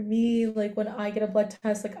that. For me, like when I get a blood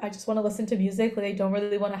test, like I just want to listen to music. Like I don't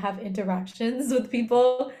really want to have interactions with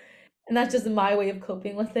people. And that's just my way of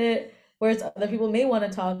coping with it. Whereas other people may want to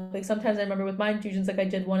talk. Like sometimes I remember with my infusions, like I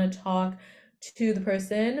did want to talk to the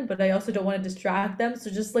person, but I also don't want to distract them. So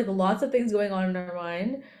just like lots of things going on in our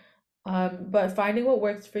mind. But finding what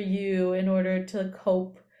works for you in order to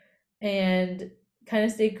cope and kind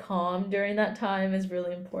of stay calm during that time is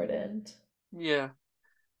really important. Yeah,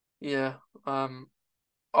 yeah. I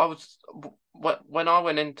was when I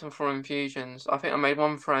went into for infusions, I think I made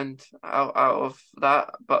one friend out of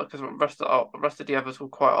that, but because the rest of the others were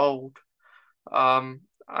quite old, and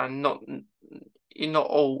not you're not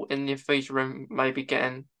all in the infusion room maybe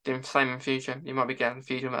getting the same infusion. You might be getting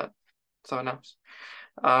infusion at someone else.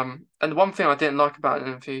 And the one thing I didn't like about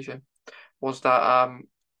an infusion was that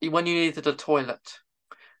when you needed a toilet,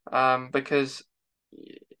 because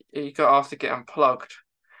you got asked to get unplugged.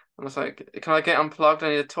 And I was like, can I get unplugged? I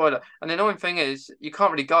need a toilet. And the annoying thing is, you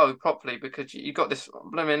can't really go properly because you got this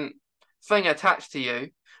blooming thing attached to you,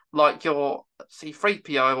 like your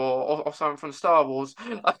C3PO or something from Star Wars.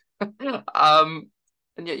 And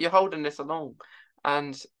yet you're holding this along.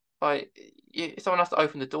 And like, someone has to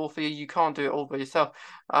open the door for you. You can't do it all by yourself.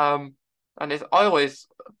 And I always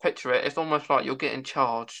picture it, it's almost like you're getting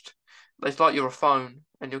charged. It's like you're a phone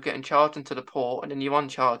and you're getting charged into the port and then you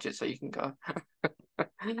uncharge it so you can go.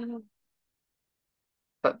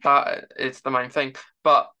 That is the main thing.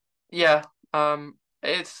 But yeah,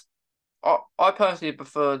 it's I personally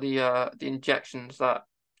prefer the injections that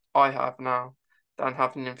I have now than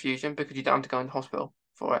having an infusion because you don't have to go in the hospital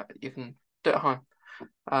for it. You can do it at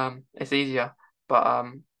home. It's easier. But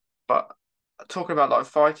but talking about like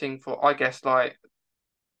fighting for, I guess like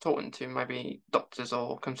talking to maybe doctors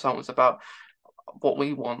or consultants about what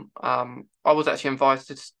we want. I was actually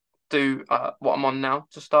invited to do what I'm on now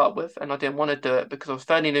to start with, and I didn't want to do it because I was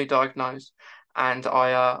fairly new diagnosed, and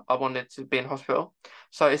I wanted to be in hospital.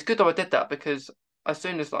 So it's good that I did that because as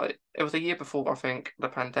soon as like it was a year before I think the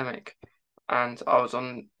pandemic, and I was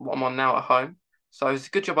on what I'm on now at home. So it's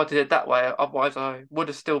a good job I did it that way. Otherwise, I would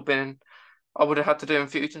have had to do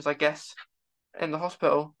infusions, I guess, in the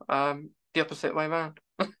hospital. The opposite way around.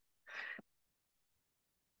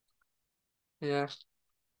 Yeah,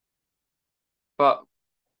 but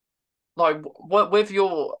like what with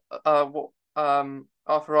your what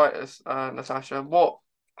arthritis, Natasha,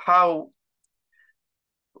 how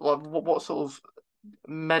what sort of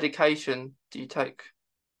medication do you take?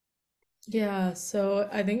 Yeah, so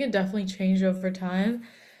I think it definitely changed over time.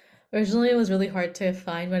 Originally, it was really hard to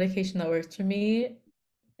find medication that works for me.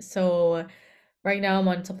 So right now I'm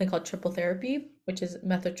on something called triple therapy, which is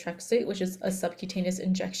methotrexate, which is a subcutaneous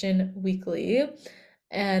injection weekly,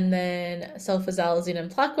 and then sulfasalazine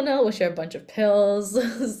and Plaquenil, which are a bunch of pills.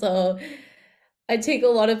 So I take a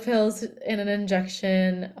lot of pills in an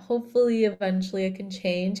injection. Hopefully, eventually it can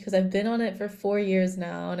change because I've been on it for 4 years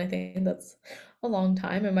now, and I think that's a long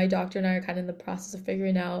time. And my doctor and I are kind of in the process of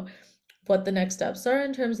figuring out what the next steps are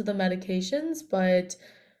in terms of the medications. But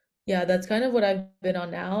yeah, that's kind of what I've been on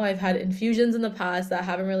now. I've had infusions in the past that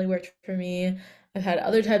haven't really worked for me. I've had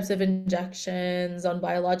other types of injections on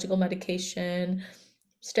biological medication,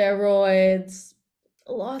 steroids,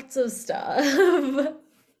 lots of stuff. Yeah,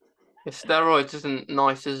 steroids isn't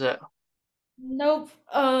nice, is it? Nope.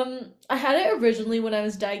 I had it originally when I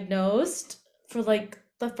was diagnosed for like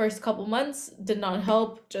the first couple months. Did not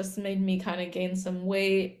help, just made me kind of gain some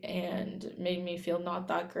weight and made me feel not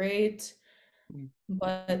that great. Mm.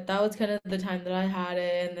 But that was kind of the time that I had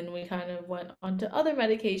it, and then we kind of went on to other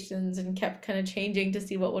medications and kept kind of changing to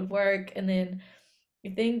see what would work. And then I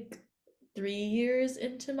think 3 years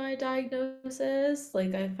into my diagnosis,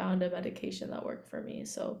 like I found a medication that worked for me.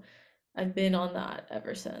 So I've been on that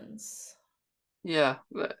ever since. Yeah,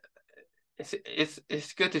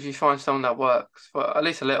 it's good if you find someone that works for at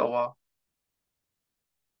least a little while.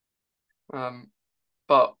 Um,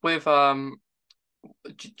 but with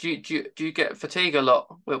do you get fatigue a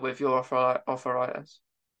lot with your arthritis?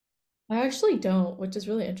 I actually don't, which is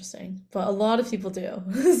really interesting, but a lot of people do.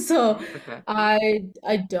 So Oh, okay.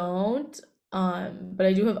 I don't, but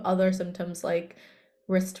I do have other symptoms like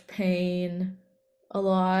wrist pain a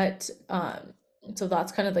lot. So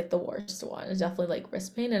that's kind of like the worst one. It's definitely like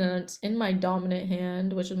wrist pain, and then it's in my dominant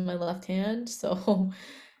hand, which is my left hand. So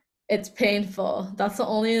it's painful. That's the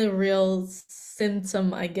only real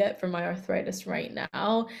symptom I get from my arthritis right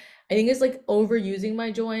now. I think it's like overusing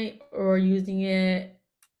my joint or using it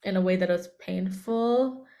in a way that is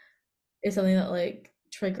painful is something that like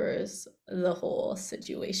triggers the whole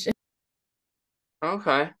situation.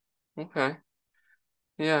 Okay. Okay.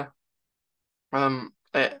 Yeah.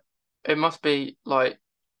 It must be like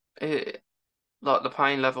it like the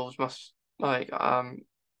pain levels must like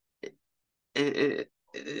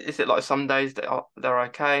is it like some days they're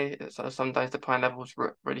okay? So some days the pain levels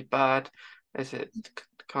really bad. Is it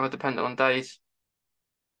kind of dependent on days?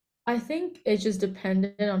 I think it's just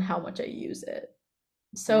dependent on how much I use it.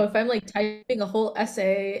 So Mm, if I'm like typing a whole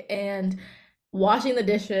essay and washing the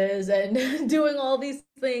dishes and doing all these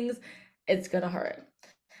things, it's gonna hurt.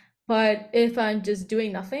 But if I'm just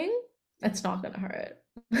doing nothing, it's not gonna hurt.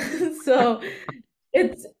 So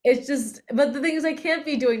it's just, but the thing is I can't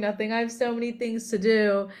be doing nothing. I have so many things to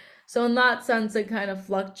do. So in that sense, it kind of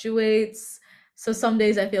fluctuates. So some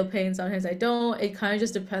days I feel pain, sometimes I don't. It kind of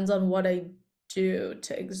just depends on what I do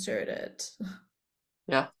to exert it.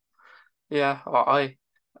 yeah. Yeah. I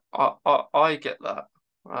get that.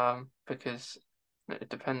 Because it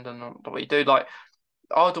depends on what you do. Like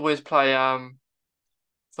I'd always play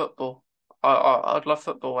football. I'd love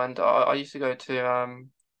football, and I used to go to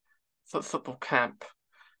football camp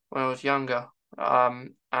when I was younger.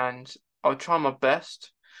 And I would try my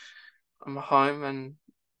best. I'm home and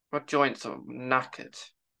my joints are knackered,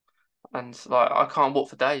 and like I can't walk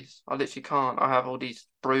for days. I literally can't. I have all these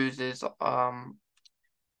bruises. Um,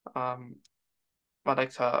 my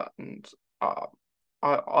legs hurt, and uh,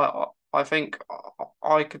 I think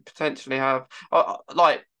I could potentially have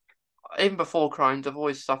like even before Crohn's, I've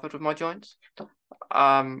always suffered with my joints.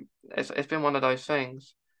 It's been one of those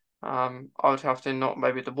things. I would have to not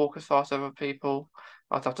maybe to walk as fast as other people.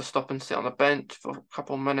 I'd have to stop and sit on the bench for a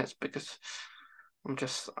couple of minutes because I'm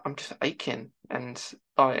just aching, and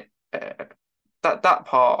like that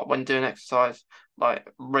part when doing exercise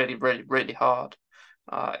like really hard,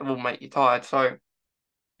 it will make you tired. So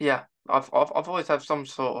yeah, I've always had some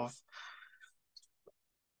sort of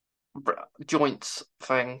joints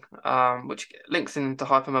thing, which links into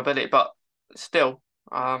hypermobility, but still,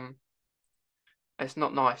 it's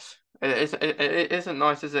not nice. It isn't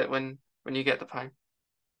nice, is it, when you get the pain?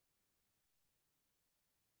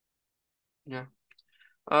 Yeah.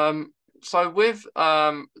 Um. So with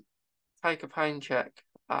take a pain check,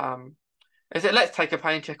 is it let's take a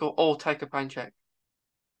pain check or all take a pain check?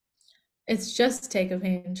 It's just take a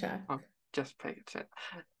pain check. Oh, just take a check.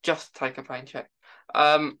 Just take a pain check.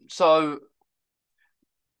 So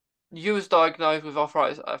you was diagnosed with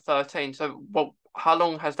arthritis at 13. So, well, how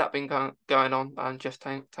long has that been going on? And just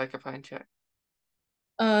take a pain check.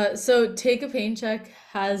 So Take a Pain Check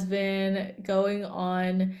has been going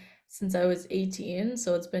on since I was 18,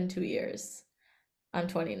 so it's been 2 years. I'm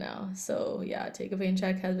 20 now. So yeah, Take a Pain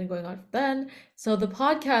Check has been going on from then. So the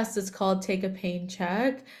podcast is called Take a Pain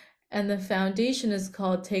Check, and the foundation is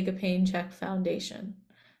called Take a Pain Check Foundation.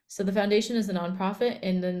 So the foundation is a nonprofit,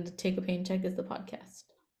 and then the Take a Pain Check is the podcast.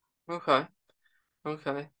 Okay.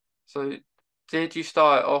 Okay. So, did you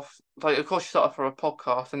start off like? Of course, you started for a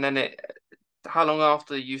podcast, and then it. How long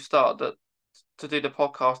after you started to do the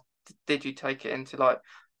podcast did you take it into like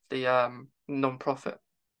the non-profit?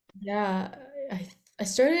 Yeah, I I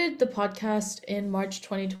started the podcast in March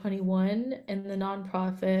 2021, and the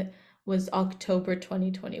nonprofit was October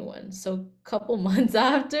 2021. So a couple months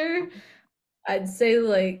after, I'd say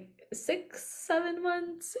like 6, 7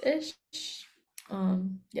 months-ish.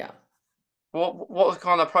 Yeah. What was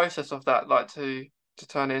kind of process of that like to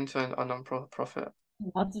turn it into a non-profit?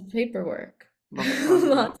 Lots of paperwork. Lots of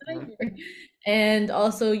Lots paperwork. of Yeah. paperwork. And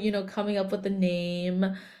also, coming up with the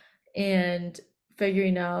name and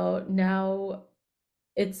figuring out now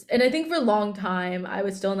and I think for a long time I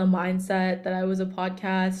was still in the mindset that I was a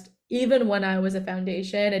podcast. Even when I was a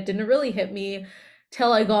foundation, it didn't really hit me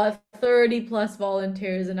till I got 30 plus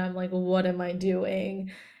volunteers and I'm like, what am I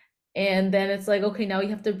doing? And then it's like, okay, now you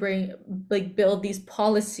have to build these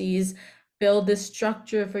policies, build this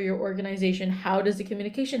structure for your organization. How does the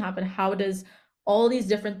communication happen? How does all these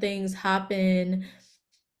different things happen?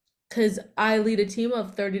 Because I lead a team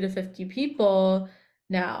of 30 to 50 people.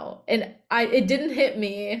 now. And it didn't hit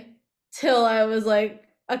me till I was like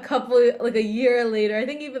like a year later. I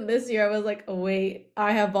think even this year I was like, oh wait,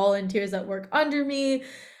 I have volunteers that work under me.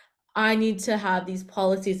 I need to have these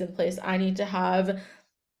policies in place. I need to have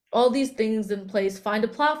all these things in place, find a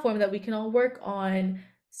platform that we can all work on,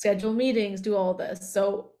 schedule meetings, do all this.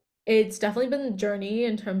 So it's definitely been a journey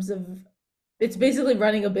in terms of it's basically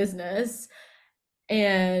running a business.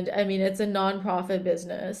 And I mean, it's a nonprofit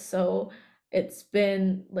business. So it's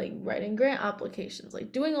been like writing grant applications,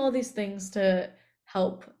 like doing all these things to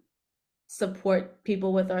help support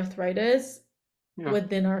people with arthritis Yeah,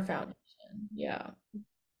 within our foundation. Yeah.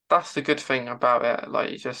 that's the good thing about it.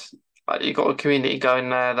 Like you got a community going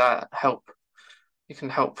there that help. You can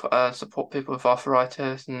help support people with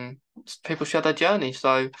arthritis, and people share their journey.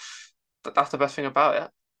 So that's the best thing about it.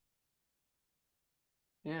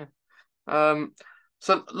 Yeah. Um,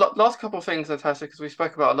 so last couple of things, Natasha, because we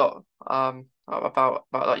spoke about a lot about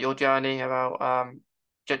like your journey, about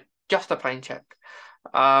just a pain check.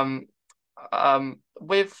 Um,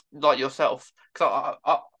 with like yourself, because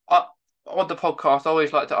on the podcast, I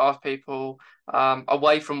always like to ask people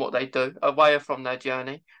away from what they do, away from their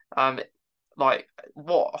journey, like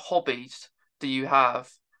what hobbies do you have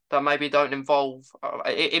that maybe don't involve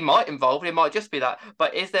it might involve, it might just be that,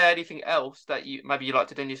 but is there anything else that you maybe you like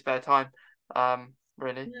to do in your spare time?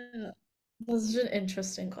 Really? Yeah. This is an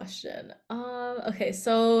interesting question. Okay,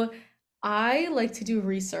 so I like to do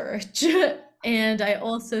research and I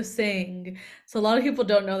also sing. So a lot of people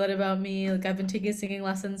don't know that about me. Like I've been taking singing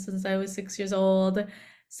lessons since I was 6 years old.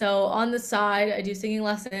 So on the side, I do singing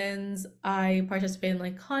lessons. I participate in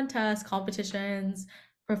like contests, competitions,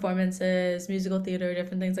 performances, musical theater,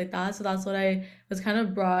 different things like that. So that's what I was kind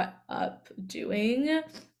of brought up doing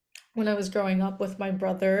when I was growing up with my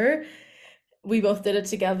brother. We both did it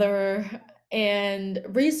together. And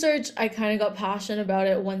research, I kind of got passionate about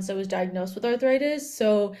it once I was diagnosed with arthritis.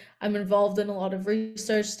 So I'm involved in a lot of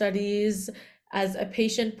research studies as a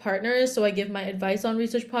patient partner. So I give my advice on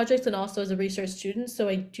research projects and also as a research student. So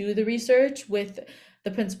I do the research with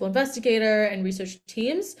the principal investigator and research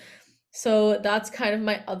teams. So that's kind of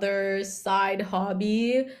my other side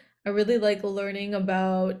hobby. I really like learning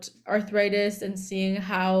about arthritis and seeing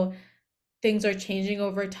how things are changing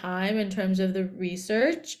over time in terms of the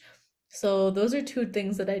research. So those are two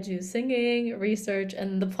things that I do, singing, research,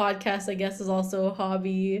 and the podcast, I guess, is also a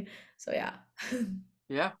hobby. So yeah.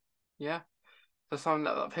 Yeah, yeah. There's something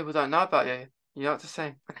that people don't know about you. You know what to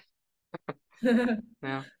say.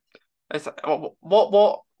 Yeah. It's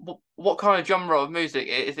what kind of genre of music?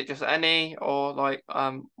 Is it just any, or like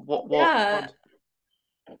what Yeah.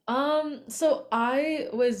 kind? So I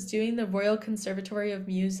was doing the Royal Conservatory of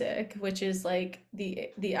Music, which is like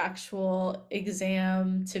the actual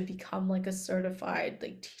exam to become like a certified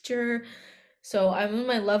like teacher. So I'm in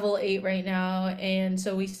my level 8 right now, and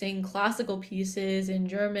so we sing classical pieces in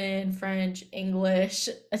German, French, English,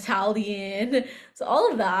 Italian, so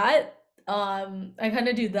all of that. I kind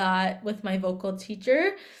of do that with my vocal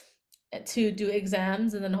teacher to do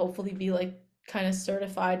exams and then hopefully be like kind of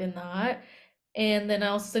certified in that. And then I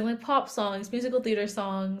also sing like pop songs, musical theater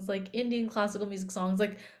songs, like Indian classical music songs,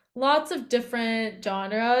 like lots of different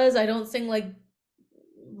genres. I don't sing like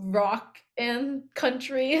rock and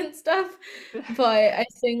country and stuff, but I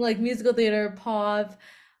sing like musical theater, pop,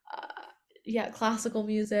 uh, yeah, classical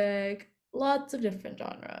music, lots of different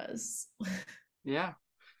genres. Yeah,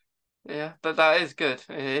 yeah. That is good.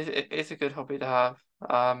 It's a good hobby to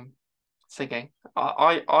have. Singing.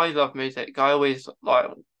 I love music. I always like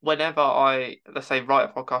whenever I let's say write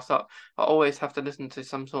a podcast up, I always have to listen to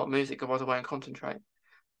some sort of music, otherwise I won't concentrate.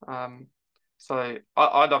 Um, so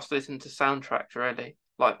I love to listen to soundtracks really,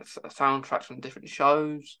 like soundtracks from different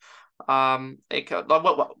shows. Whenever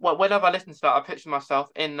I listen to that, I picture myself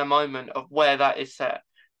in the moment of where that is set,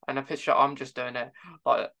 and I picture I'm just doing it,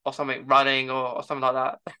 like or something running or something like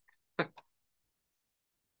that.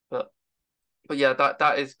 But but yeah,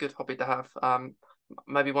 that is a good hobby to have.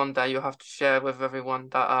 Maybe one day you'll have to share with everyone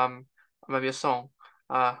that maybe a song,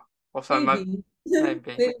 uh, or so Maybe.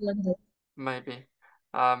 maybe. Maybe one day. Maybe.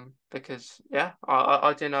 Because yeah,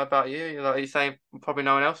 I do know about you. Like you say, probably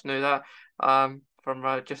no one else knew that.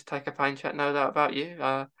 From just take a pain check, know that about you.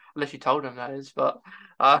 Unless you told them that is, but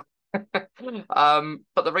uh,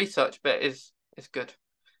 but the research bit is good.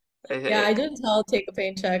 Yeah, I It didn't tell Take a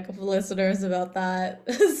Pain Check of listeners about that.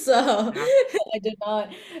 So yeah I did not.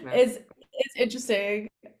 yeah It's interesting.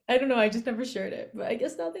 I don't know, I just never shared it, but I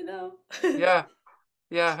guess now they know. yeah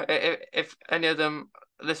yeah. If any of them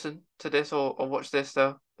listen to this or watch this,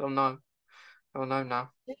 they'll know. They'll know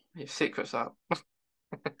now. Your secret's out.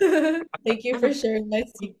 Thank you for sharing my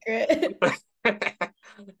secret.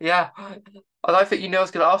 Yeah, I don't think you knew I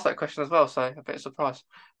was going to ask that question as well, so a bit of surprise.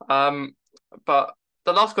 Um, but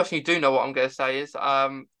the last question, you do know what I'm going to say is,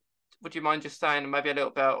 would you mind just saying maybe a bit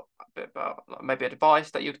about like, maybe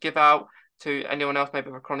advice that you'd give out to anyone else, maybe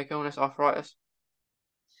with a chronic illness, arthritis?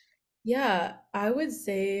 Yeah, I would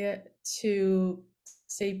say to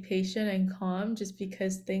stay patient and calm just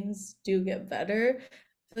because things do get better.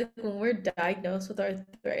 I feel like when we're diagnosed with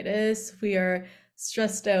arthritis, we are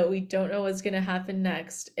stressed out. We don't know what's going to happen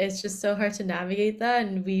next. It's just so hard to navigate that,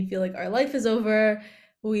 and we feel like our life is over.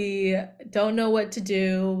 We don't know what to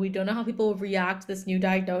do. We don't know how people will react to this new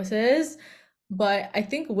diagnosis. But I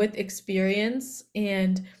think with experience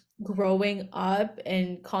and growing up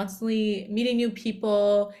and constantly meeting new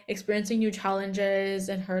people, experiencing new challenges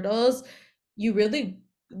and hurdles, you really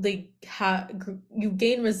you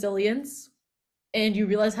gain resilience and you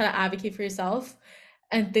realize how to advocate for yourself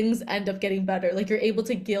and things end up getting better. Like you're able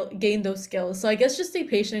to gain those skills. So I guess just stay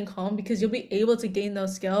patient and calm because you'll be able to gain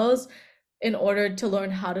those skills in order to learn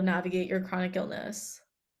how to navigate your chronic illness.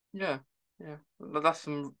 Yeah, yeah, that's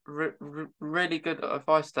some really good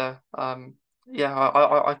advice there. Yeah,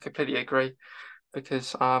 I completely agree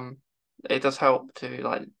because it does help to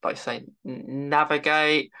like say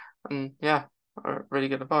navigate and yeah, really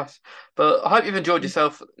good advice. But I hope you've enjoyed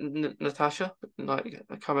yourself, N Natasha, like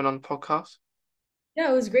coming on the podcast. Yeah,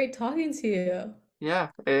 it was great talking to you. Yeah,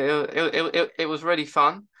 it was really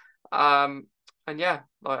fun. Um, and yeah,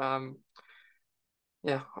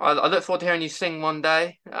 yeah, I look forward to hearing you sing one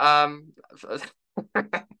day. Yeah,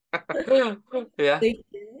 Thank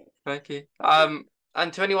you. thank you. And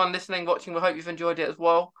to anyone listening, watching, we hope you've enjoyed it as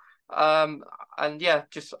well. And yeah,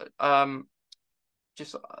 just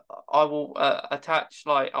I will attach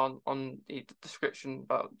like on the description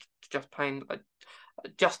about just pain,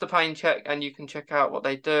 just the pain check, and you can check out what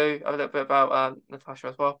they do. A little bit about Natasha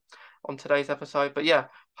as well on today's episode. But yeah,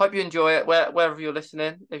 hope you enjoy it wherever you're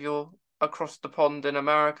listening. If you're across the pond in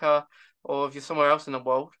America, or if you're somewhere else in the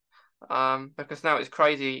world, because now it's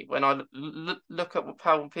crazy when I look at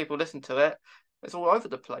how people listen to it. It's all over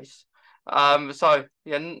the place. So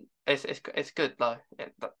yeah, it's good though.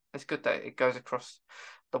 It's good that it goes across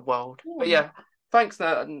the world. But Yeah, yeah, thanks,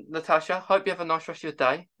 Natasha. Hope you have a nice rest of your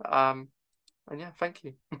day. And yeah, thank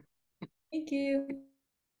you. thank you.